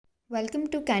Welcome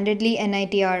to Candidly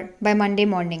NITR by Monday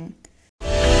Morning.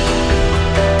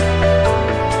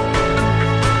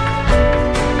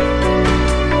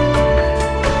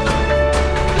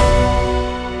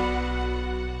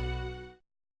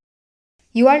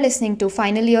 You are listening to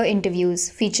Final Year Interviews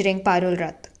featuring Parul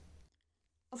Rath.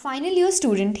 A final year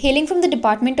student hailing from the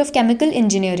Department of Chemical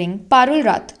Engineering, Parul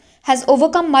Rath, has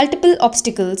overcome multiple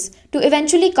obstacles to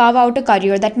eventually carve out a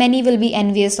career that many will be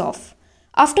envious of.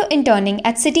 After interning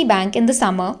at Citibank in the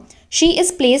summer, she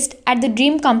is placed at the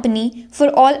dream company for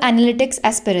all analytics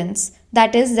aspirants,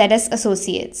 that is, ZS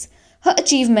Associates. Her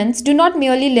achievements do not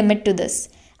merely limit to this.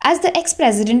 As the ex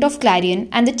president of Clarion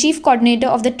and the chief coordinator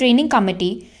of the training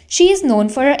committee, she is known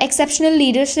for her exceptional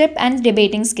leadership and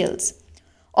debating skills.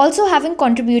 Also, having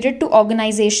contributed to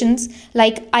organizations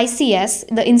like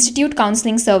ICS, the Institute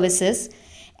Counseling Services,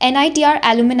 NITR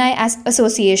Alumni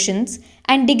Associations,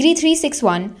 and Degree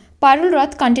 361, Parul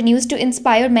Rath continues to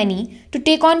inspire many to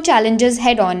take on challenges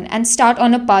head on and start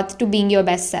on a path to being your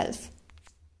best self.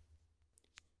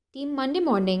 Team Monday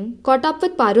Morning caught up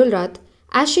with Parul Rath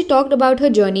as she talked about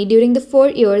her journey during the 4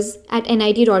 years at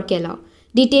NIT Rourkela,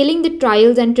 detailing the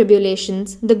trials and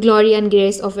tribulations, the glory and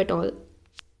grace of it all.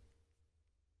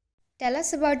 Tell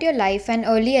us about your life and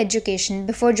early education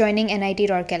before joining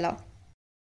NIT Rourkela.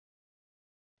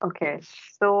 Okay,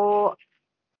 so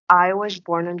I was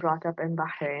born and brought up in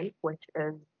Bahrain, which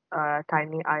is a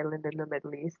tiny island in the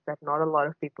Middle East that not a lot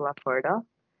of people have heard of.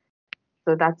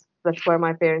 So that's where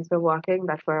my parents were working.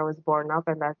 That's where I was born up,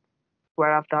 and that's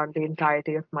where I've done the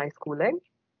entirety of my schooling.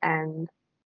 And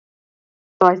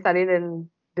so I studied in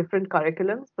different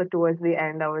curriculums, but towards the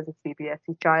end, I was a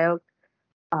CBSE child,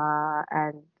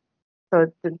 and so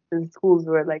the schools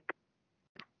were like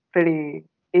pretty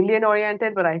Indian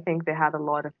oriented, but I think they had a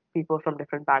lot of people from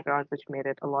different backgrounds, which made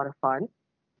it a lot of fun.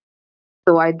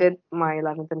 So I did my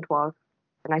 11th and 12th,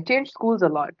 and I changed schools a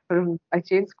lot. I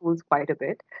changed schools quite a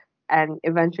bit, and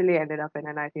eventually ended up in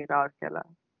NIT Rourkela.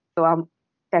 So I'm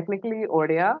technically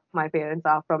Odia. My parents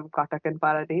are from Cuttack and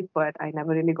Paradeep, but I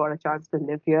never really got a chance to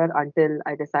live here until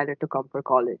I decided to come for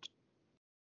college.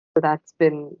 So that's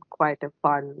been quite a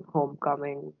fun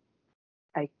homecoming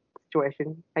like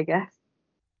situation, I guess.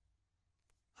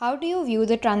 How do you view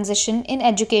the transition in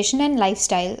education and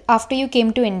lifestyle after you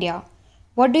came to India?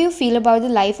 What do you feel about the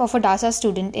life of a DASA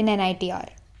student in NITR?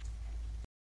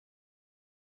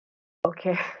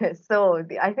 Okay, so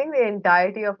I think the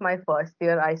entirety of my first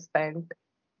year I spent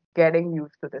getting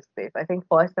used to this place. I think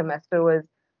first semester was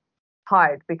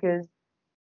hard because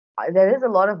there is a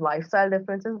lot of lifestyle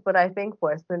differences, but I think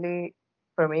personally,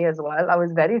 for me as well, I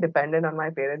was very dependent on my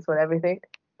parents for everything.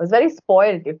 I was very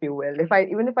spoiled, if you will. If I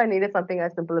needed something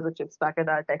as simple as a chips packet,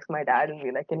 I'd text my dad and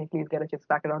be like, "Can you please get a chips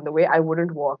packet on the way?" I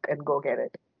wouldn't walk and go get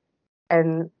it.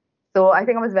 And so I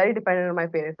think I was very dependent on my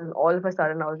parents, and all of a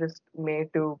sudden I was just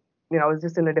made to, I was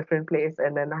just in a different place,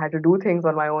 and then I had to do things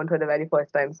on my own for the very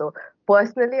first time. So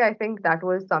personally, I think that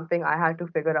was something I had to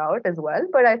figure out as well.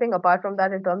 But I think apart from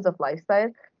that, in terms of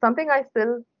lifestyle, something I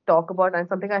still talk about and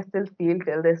something I still feel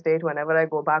till this date whenever I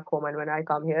go back home and when I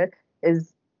come here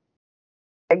is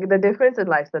like the difference in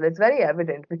lifestyle. It's very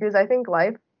evident because I think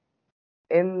life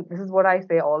in this is what I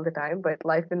say all the time, but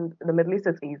life in the Middle East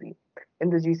is easy.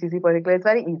 In the GCC particular, it's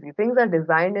very easy. Things are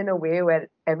designed in a way where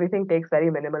everything takes very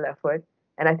minimal effort,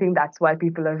 and I think that's why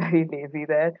people are very lazy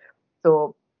there.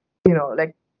 So,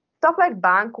 like stuff like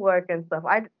bank work and stuff.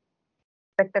 I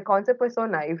like the concept was so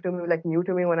naive to me, like new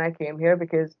to me when I came here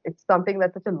because it's something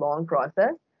that's such a long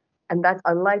process, and that's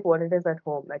unlike what it is at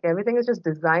home. Like everything is just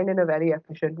designed in a very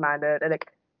efficient manner, and like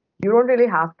you don't really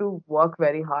have to work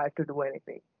very hard to do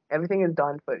anything. Everything is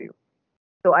done for you.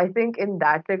 So I think in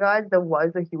that regard, there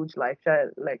was a huge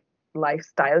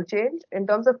lifestyle change. In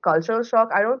terms of cultural shock,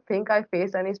 I don't think I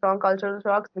faced any strong cultural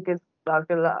shocks because I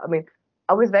mean,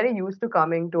 I was very used to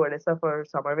coming to Odisha for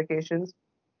summer vacations.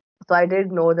 So I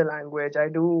did know the language.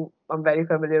 I'm very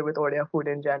familiar with Odia food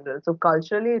in general. So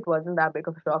culturally, it wasn't that big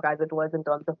of a shock as it was in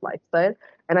terms of lifestyle.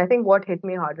 And I think what hit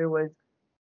me harder was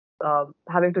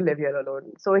having to live here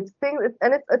alone. So it's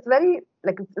very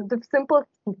like it's the simple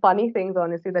funny things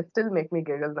honestly that still make me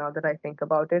giggle now that I think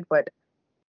about it. But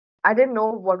I didn't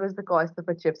know what was the cost of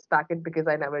a chips packet because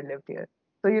I never lived here.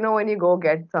 So when you go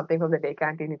get something from the day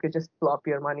canteen, you could just plop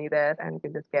your money there and you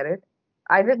can just get it.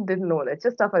 I just didn't know that. It's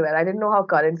just stuff like that. I didn't know how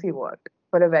currency worked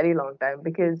for a very long time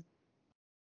because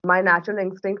my natural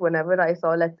instinct whenever I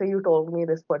saw, let's say you told me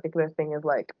this particular thing is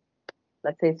like,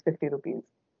 let's say it's 50 rupees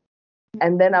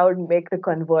and then I would make the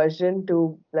conversion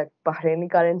to like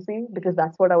Bahraini currency because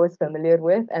that's what I was familiar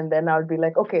with. And then I would be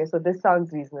like, okay, so this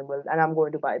sounds reasonable, and I'm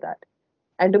going to buy that.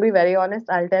 And to be very honest,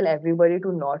 I'll tell everybody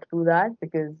to not do that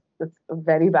because It's a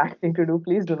very bad thing to do.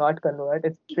 Please do not convert.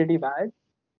 It's pretty bad.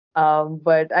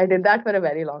 But I did that for a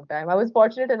very long time. I was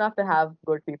fortunate enough to have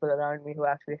good people around me who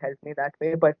actually helped me that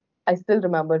way. But I still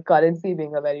remember currency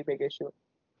being a very big issue.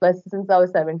 Plus, since I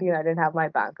was 17, I didn't have my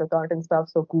bank account and stuff.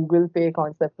 So Google Pay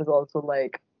concept was also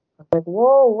like,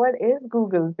 whoa, what is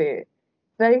Google Pay?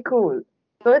 Very cool.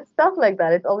 So it's stuff like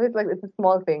that. It's always like it's the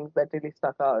small things that really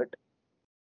stuck out.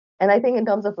 And I think in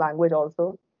terms of language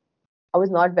also, I was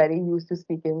not very used to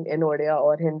speaking in Odia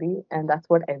or Hindi, and that's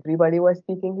what everybody was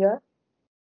speaking here.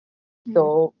 Hmm.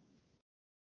 So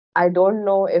I don't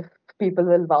know if people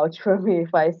will vouch for me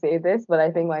if I say this, but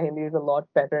I think my Hindi is a lot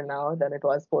better now than it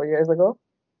was 4 years ago.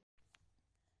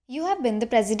 You have been the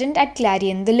president at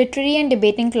Clarion, the literary and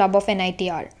debating club of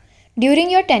NITR. During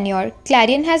your tenure,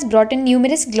 Clarion has brought in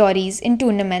numerous glories in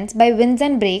tournaments by wins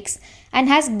and breaks and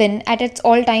has been at its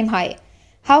all time high.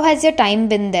 How has your time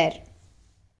been there?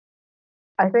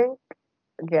 I think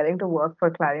getting to work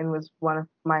for Clarion was one of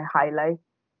my highlights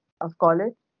of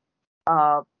college.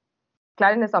 Uh,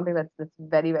 Clarion is something that's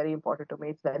very, very important to me.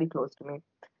 It's very close to me.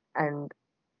 And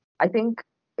I think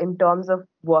in terms of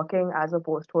working as a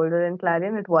post holder in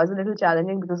Clarion, it was a little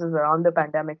challenging because it was around the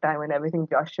pandemic time when everything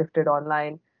just shifted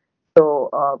online.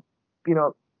 So, you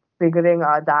know, figuring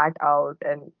that out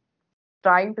and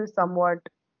trying to somewhat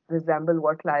resemble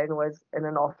what Clarion was in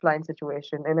an offline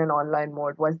situation in an online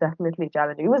mode was definitely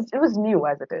challenging. It was new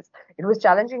as it is. It was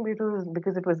challenging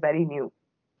because it was very new,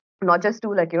 not just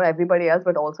to like everybody else,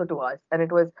 but also to us. And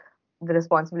it was the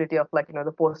responsibility of like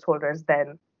the post holders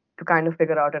then to kind of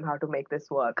figure out on how to make this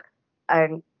work.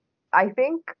 And I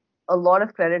think a lot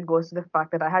of credit goes to the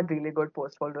fact that I had really good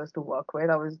post holders to work with.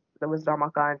 There was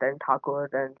Ramakant and Thakur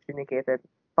and Shriniket and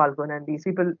Falgun, and these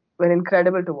people were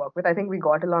incredible to work with. I think we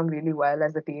got along really well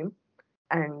as a team,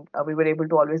 and we were able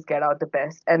to always get out the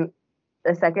best. And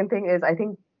the second thing is, I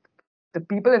think the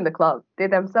people in the club, they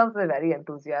themselves were very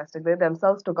enthusiastic. They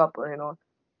themselves took up,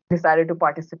 decided to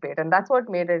participate. And that's what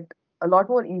made it a lot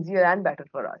more easier and better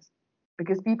for us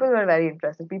because people were very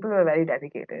interested, people were very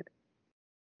dedicated.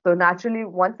 So naturally,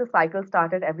 once the cycle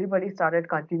started, everybody started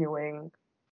continuing,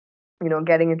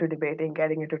 getting into debating,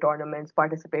 getting into tournaments,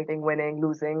 participating, winning,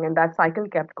 losing, and that cycle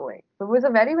kept going. So it was a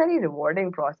very, very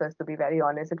rewarding process, to be very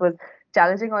honest. It was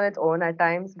challenging on its own at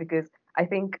times because I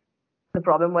think the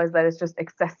problem was that it's just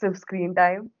excessive screen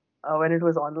time when it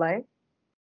was online.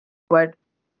 But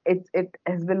it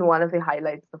has been one of the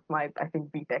highlights of my, I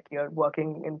think, BTech year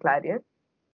working in Clarion.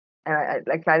 And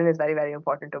like Clarion is very, very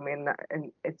important to me,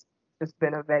 and it's just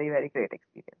been a very, very great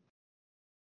experience.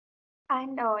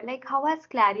 And like, how has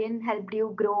Clarion helped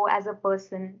you grow as a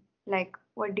person? Like,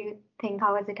 what do you think?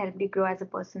 How has it helped you grow as a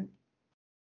person?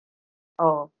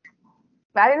 Oh,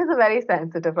 Clarion is a very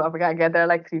sensitive topic. I get there are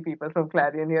like three people from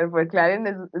Clarion here, but Clarion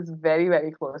is very,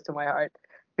 very close to my heart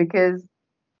because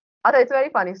it's a very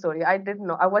funny story. I didn't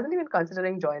know. I wasn't even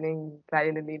considering joining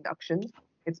Clarion in the inductions.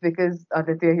 It's because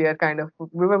Aditya here kind of,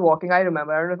 we were walking. I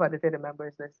remember. I don't know if Aditya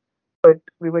remembers this, but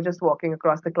we were just walking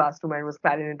across the classroom and it was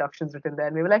Clarion inductions written there.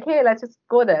 And we were like, hey, let's just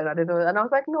go there. And I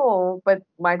was like, no, but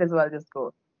might as well just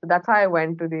go. So that's how I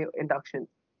went to the induction.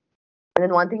 And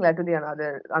then one thing led to the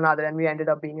another, and we ended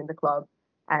up being in the club.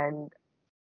 And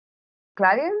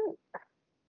Clarion,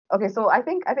 okay, so I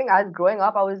think as growing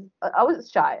up, I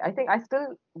was shy. I think I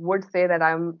still would say that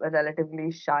I'm a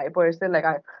relatively shy person. Like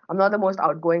I'm not the most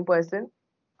outgoing person.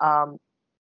 Um,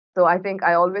 so I think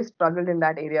I always struggled in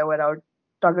that area where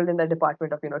struggled in the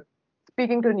department of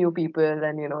speaking to new people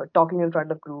and talking in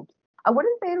front of groups. I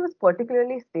wouldn't say it was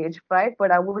particularly stage fright,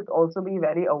 but I would also be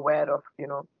very aware of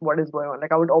what is going on.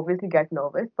 Like I would obviously get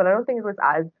nervous, but I don't think it was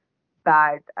as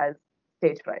bad as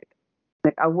stage fright.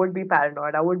 Like I would be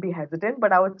paranoid, I would be hesitant,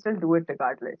 but I would still do it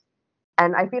regardless.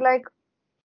 And I feel like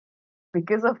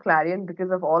because of Clarion,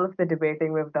 because of all of the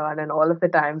debating we've done and all of the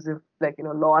times we've like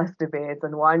lost debates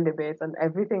and won debates and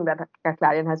everything that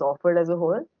Clarion has offered as a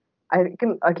whole, I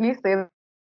can at least say that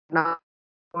now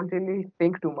I don't really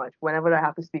think too much whenever I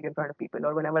have to speak in front of people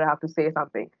or whenever I have to say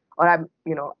something. Or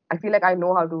I feel like I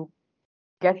know how to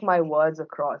get my words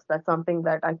across. That's something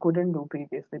that I couldn't do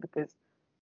previously because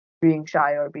being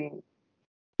shy or being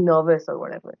nervous or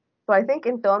whatever. So I think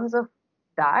in terms of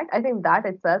that, I think that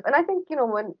itself, and I think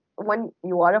when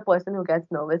you are a person who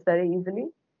gets nervous very easily,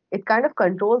 it kind of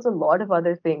controls a lot of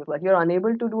other things. Like you're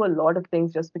unable to do a lot of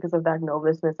things just because of that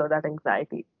nervousness or that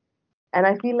anxiety. And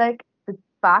I feel like the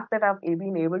fact that I've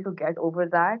been able to get over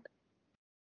that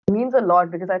means a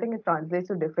lot because I think it translates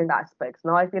to different aspects.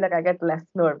 Now I feel like I get less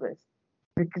nervous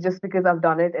just because I've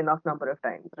done it enough number of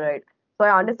times, right? So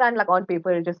I understand like on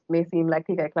paper it just may seem like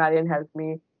okay, Clarion helped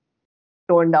me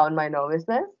tone down my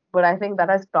nervousness. but I think that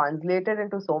has translated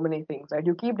into so many things, right?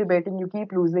 You keep debating, you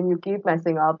keep losing, you keep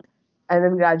messing up, and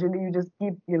then gradually you just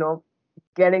keep,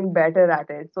 getting better at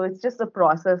it. So it's just a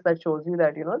process that shows you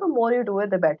that, the more you do it,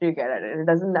 the better you get at it. It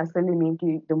doesn't necessarily mean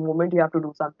the moment you have to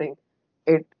do something,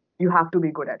 it you have to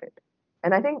be good at it.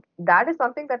 And I think that is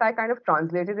something that I kind of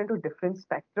translated into different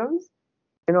spectrums,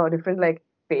 different like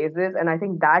phases. And I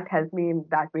think that helped me in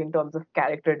that way in terms of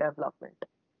character development.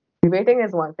 Debating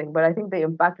is one thing, but I think the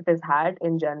impact it has had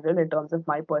in general in terms of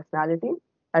my personality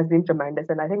has been tremendous.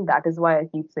 And I think that is why I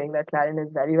keep saying that Clarin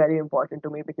is very, very important to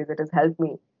me because it has helped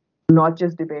me not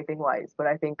just debating wise, but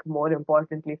I think more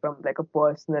importantly from like a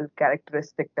personal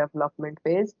characteristic development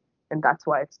phase. And that's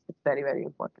why it's very, very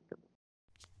important to me.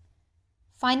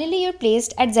 Finally, you're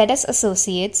placed at ZS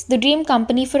Associates, the dream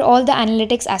company for all the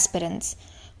analytics aspirants.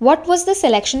 What was the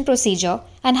selection procedure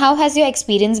and how has your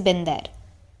experience been there?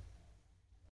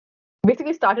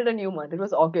 Basically started a new month. It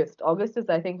was August. August is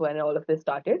I think when all of this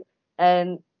started.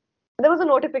 And there was a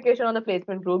notification on the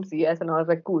placement groups, yes, and I was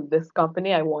like, cool, this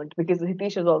company I want because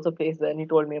Hitesh is also placed there and he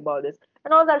told me about this.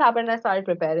 And all that happened, I started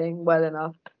preparing well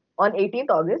enough. On 18th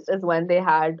August is when they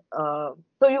had, so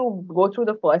you go through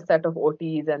the first set of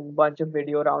OTs and bunch of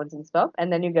video rounds and stuff,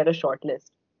 and then you get a short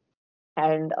list.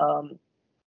 And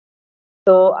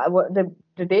so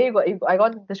the day I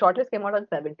got the shortlist came out on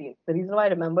 17th. The reason why I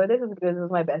remember this is because it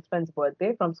was my best friend's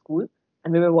birthday from school,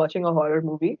 and we were watching a horror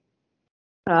movie.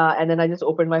 And then I just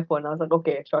opened my phone. I was like,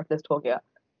 okay, shortlist ho gaya.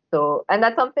 So, and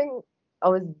that's something I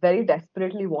was very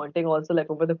desperately wanting also, like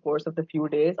over the course of the few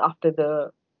days after the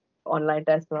online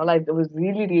test and all. I was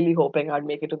really, really hoping I'd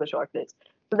make it to the shortlist.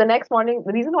 So the next morning,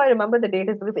 the reason why I remember the date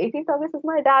is because 18th August is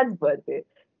my dad's birthday.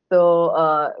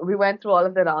 So we went through all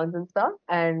of the rounds and stuff,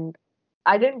 and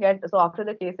I didn't get. So after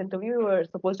the case interview, we were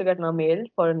supposed to get my mail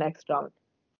for next round,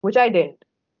 which I didn't.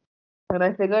 And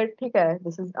I figured, okay,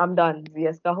 I'm done.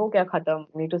 ZS ka ho gaya khatam.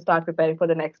 Need to start preparing for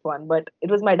the next one. But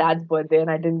it was my dad's birthday and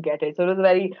I didn't get it. So it was a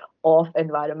very off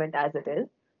environment as it is.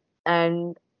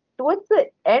 And towards the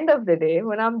end of the day,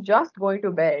 when I'm just going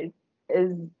to bed,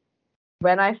 is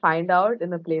when I find out in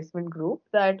the placement group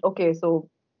that, okay, so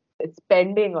it's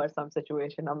pending or some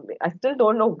situation. I still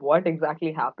don't know what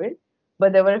exactly happened,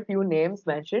 but there were a few names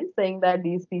mentioned saying that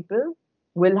these people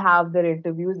will have their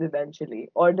interviews eventually,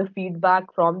 or the feedback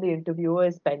from the interviewer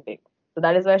is pending. So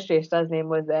that is why Shreshta's name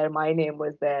was there, my name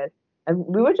was there, and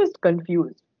we were just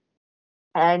confused.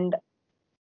 And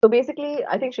so basically,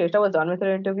 I think Shrestha was done with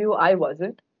her interview. I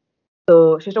wasn't.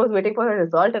 So Shrestha was waiting for her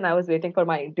result, and I was waiting for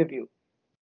my interview.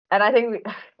 And I think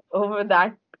over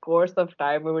that course of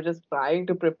time, we were just trying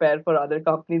to prepare for other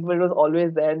companies, but it was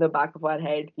always there in the back of our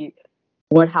head.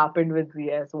 What happened with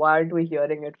ZS? Why aren't we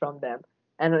hearing it from them?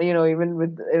 And even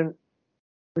with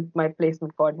my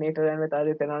placement coordinator and with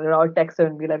Aditya, and I would text her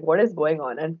and be like, "What is going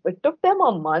on?" And it took them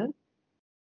a month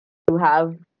to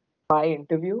have my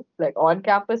interview. Like on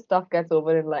campus stuff gets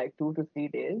over in like 2 to 3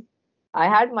 days. I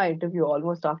had my interview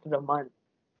almost after a month.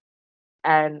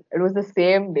 And it was the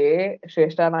same day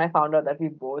Shrestha and I found out that we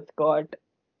both got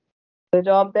the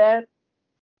job there,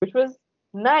 which was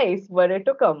nice, but it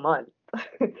took a month.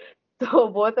 So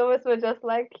both of us were just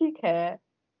like, "ठीक है,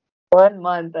 1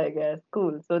 month, I guess.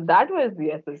 Cool." So that was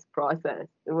the SS process.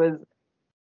 It was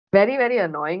very, very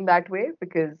annoying that way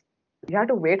because you had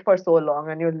to wait for so long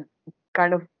and you're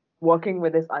kind of working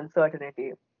with this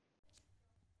uncertainty.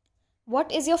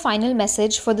 What is your final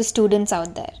message for the students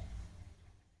out there?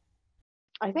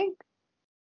 I think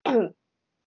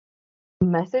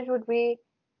message would be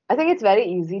I think it's very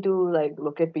easy to like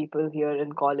look at people here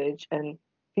in college and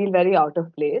feel very out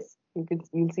of place.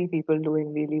 You'll see people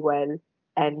doing really well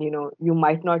and you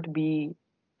might not be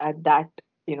at that,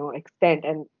 extent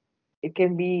and it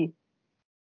can be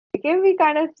it can be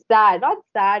kind of sad, not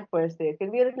sad per se. It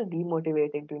can be a little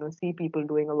demotivating to, see people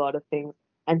doing a lot of things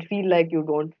and feel like you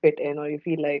don't fit in or you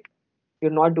feel like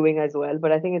you're not doing as well.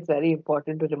 But I think it's very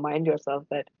important to remind yourself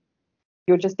that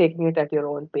you're just taking it at your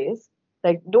own pace.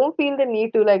 Like, don't feel the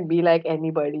need to like be like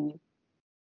anybody.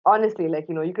 Honestly, like,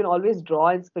 you can always draw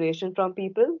inspiration from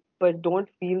people, but don't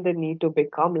feel the need to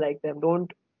become like them.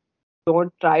 Don't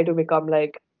try to become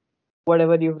like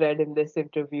whatever you've read in this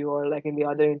interview or like in the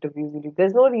other interviews you do.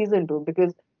 There's no reason to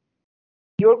because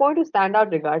you're going to stand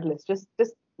out regardless. Just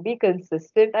be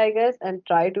consistent, I guess, and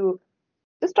try to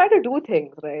do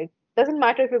things, right? Doesn't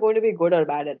matter if you're going to be good or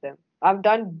bad at them. I've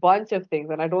done bunch of things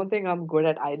and I don't think I'm good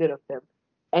at either of them.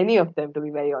 Any of them to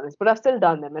be very honest. But I've still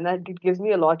done them and it gives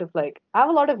me a lot of like I have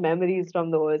a lot of memories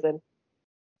from those and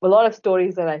a lot of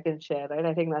stories that I can share, right?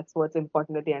 I think that's what's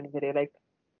important at the end of the day. Like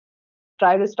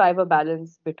try to strive a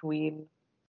balance between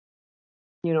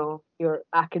your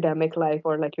academic life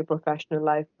or like your professional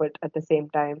life, but at the same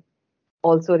time,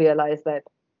 also realize that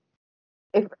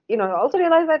also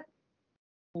realize that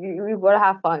you gotta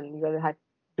have fun. You gotta have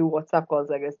do WhatsApp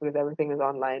calls, I guess, because everything is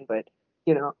online. But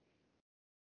you know,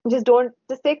 just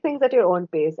take things at your own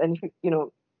pace, and if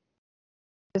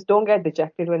just don't get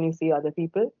dejected when you see other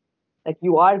people. Like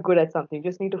you are good at something, you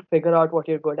just need to figure out what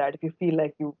you're good at. If you feel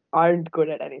like you aren't good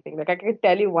at anything, like I can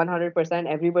tell you 100%,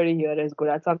 everybody here is good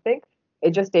at something.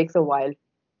 It just takes a while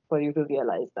for you to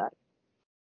realize that.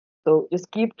 So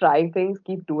just keep trying things,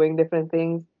 keep doing different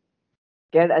things,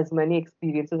 get as many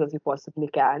experiences as you possibly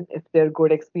can. If they're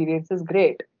good experiences,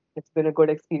 great. It's been a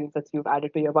good experience that you've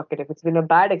added to your bucket. If it's been a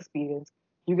bad experience,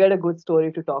 you get a good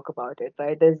story to talk about it,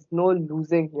 right? There's no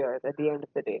losing here at the end of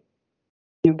the day.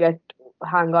 You get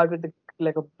hang out with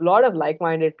like a lot of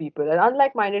like-minded people and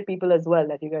unlike-minded people as well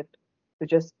that you get to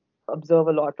just observe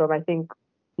a lot from. I think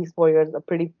these 4 years are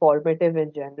pretty formative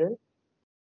in general.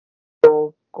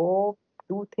 So go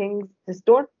do things. Just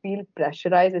don't feel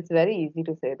pressurized. It's very easy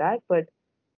to say that, but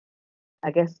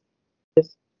I guess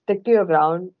just stick to your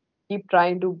ground. Keep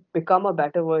trying to become a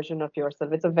better version of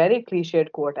yourself. It's a very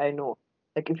cliched quote, I know.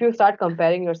 Like if you start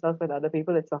comparing yourself with other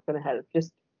people, it's not going to help.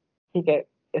 Just okay,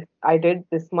 if I did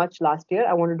this much last year,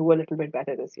 I want to do a little bit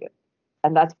better this year.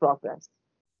 And that's progress.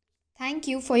 Thank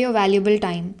you for your valuable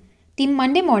time. Team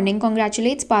Monday Morning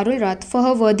congratulates Parul Rath for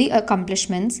her worthy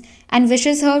accomplishments and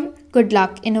wishes her good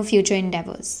luck in her future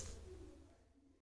endeavors.